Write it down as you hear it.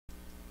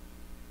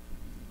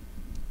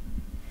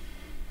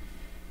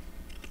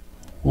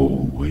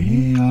Oh,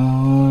 we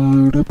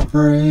are to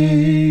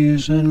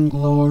praise and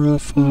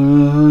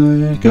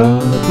glorify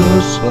God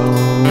the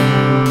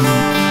Son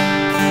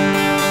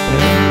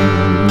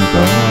and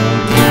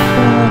God the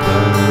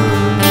Father.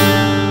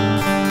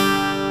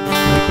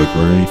 Make a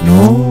great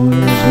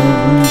noise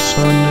every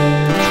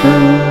Sunday at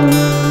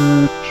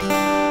church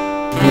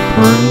to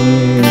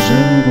praise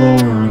and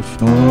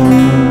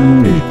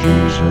glorify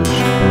Jesus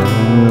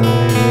Christ.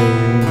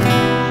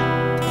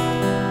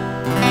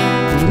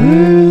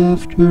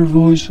 Lift your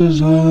voices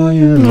high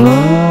and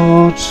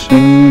loud,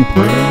 sing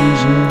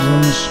praises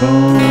and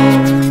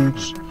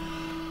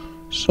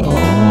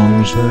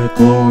songs that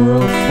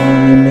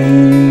glorify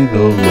me,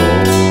 the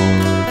Lord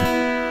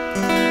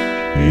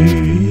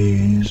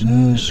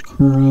Jesus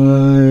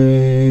Christ.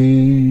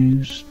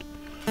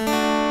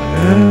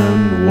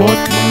 And what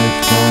my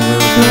Father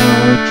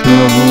God,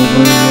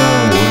 Jehovah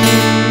Yahweh,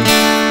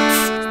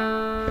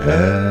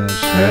 has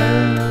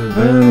and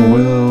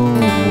will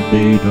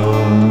be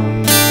done.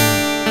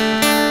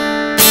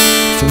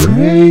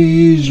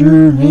 Raise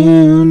your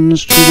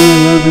hands to the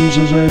heavens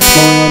as I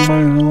pour out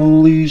my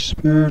Holy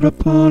Spirit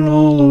upon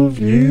all of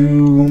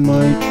you,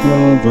 my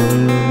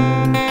children.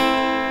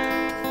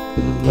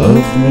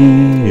 Love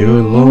me,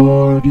 your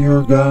Lord,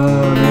 your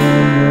God,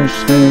 and your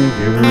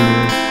Savior,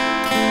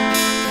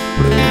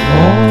 with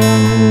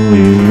all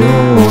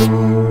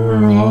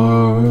your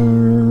heart.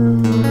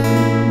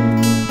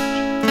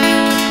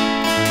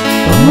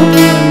 I,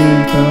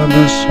 God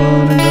the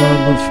Son and God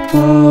the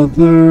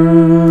Father,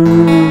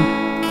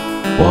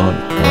 want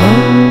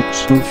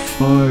hearts of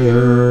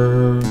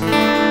fire,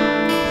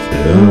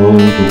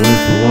 filled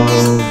with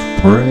love,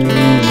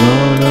 praise,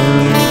 honor,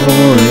 and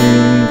glory,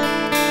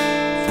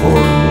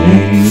 for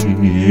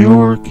me,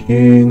 your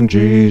King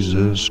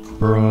Jesus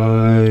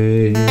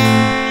Christ.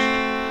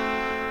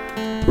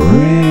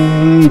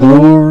 Bring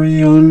glory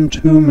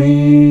unto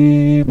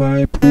me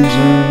by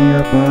presenting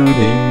your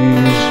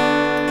bodies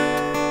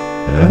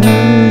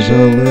as a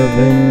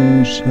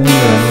living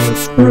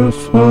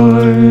sacrifice.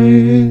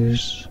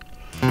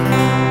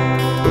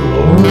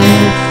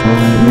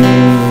 Glorify me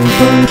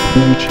by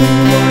preaching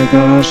my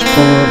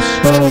gospel of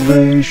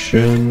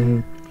salvation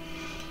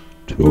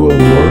to a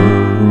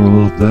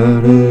world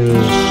that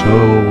is so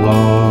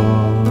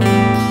lost.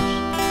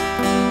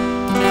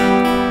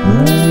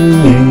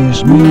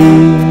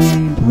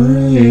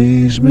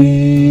 Praise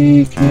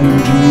me, King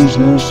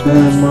Jesus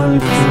and my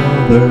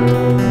Father.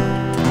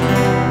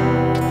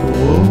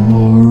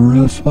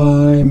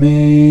 Glorify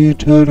me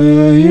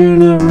today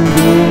and every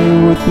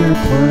day with your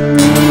prayer.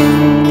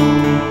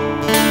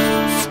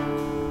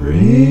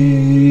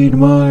 Read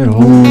my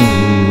holy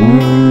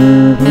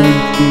word and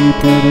keep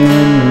it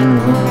in your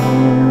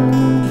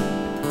heart.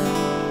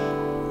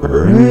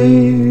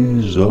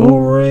 Praise, oh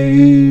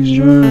raise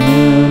your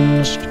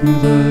hands to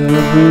the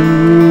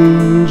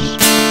heavens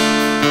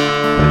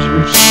as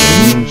you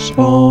sing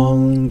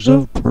songs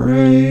of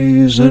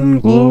praise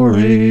and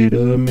glory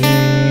to me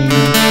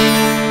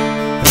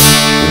at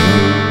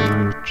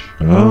church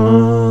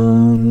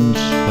on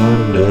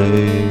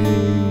Sunday.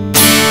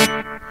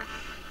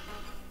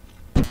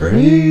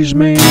 Praise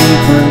me,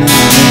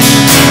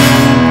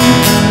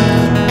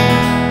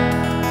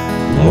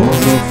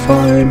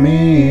 glorify me,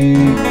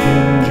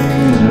 King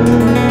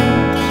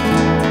Jesus.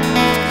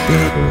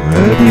 Get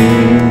ready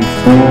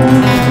for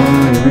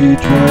my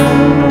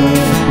return,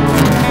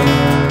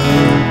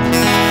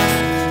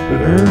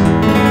 very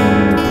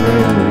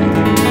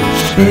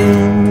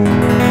soon.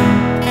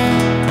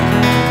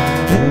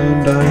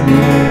 And I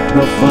need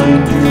to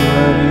find you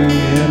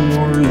ready and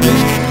worthy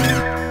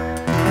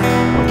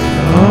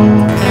of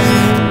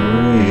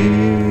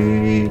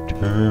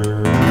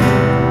return.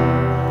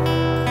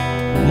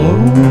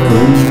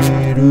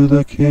 Glory to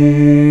the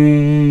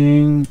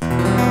King,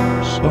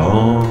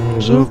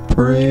 songs of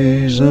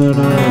praise and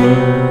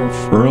honor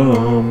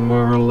from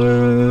our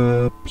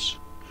lips.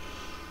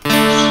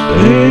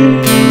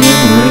 Sing and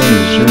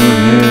raise your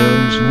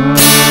hands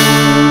high.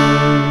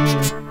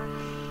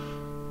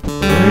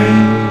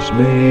 Praise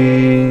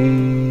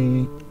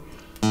me,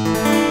 I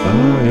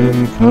am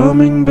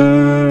coming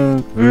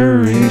back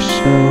very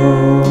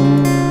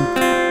soon,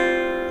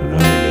 and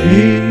I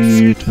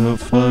need to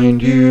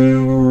find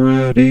you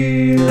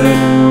ready and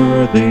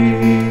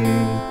worthy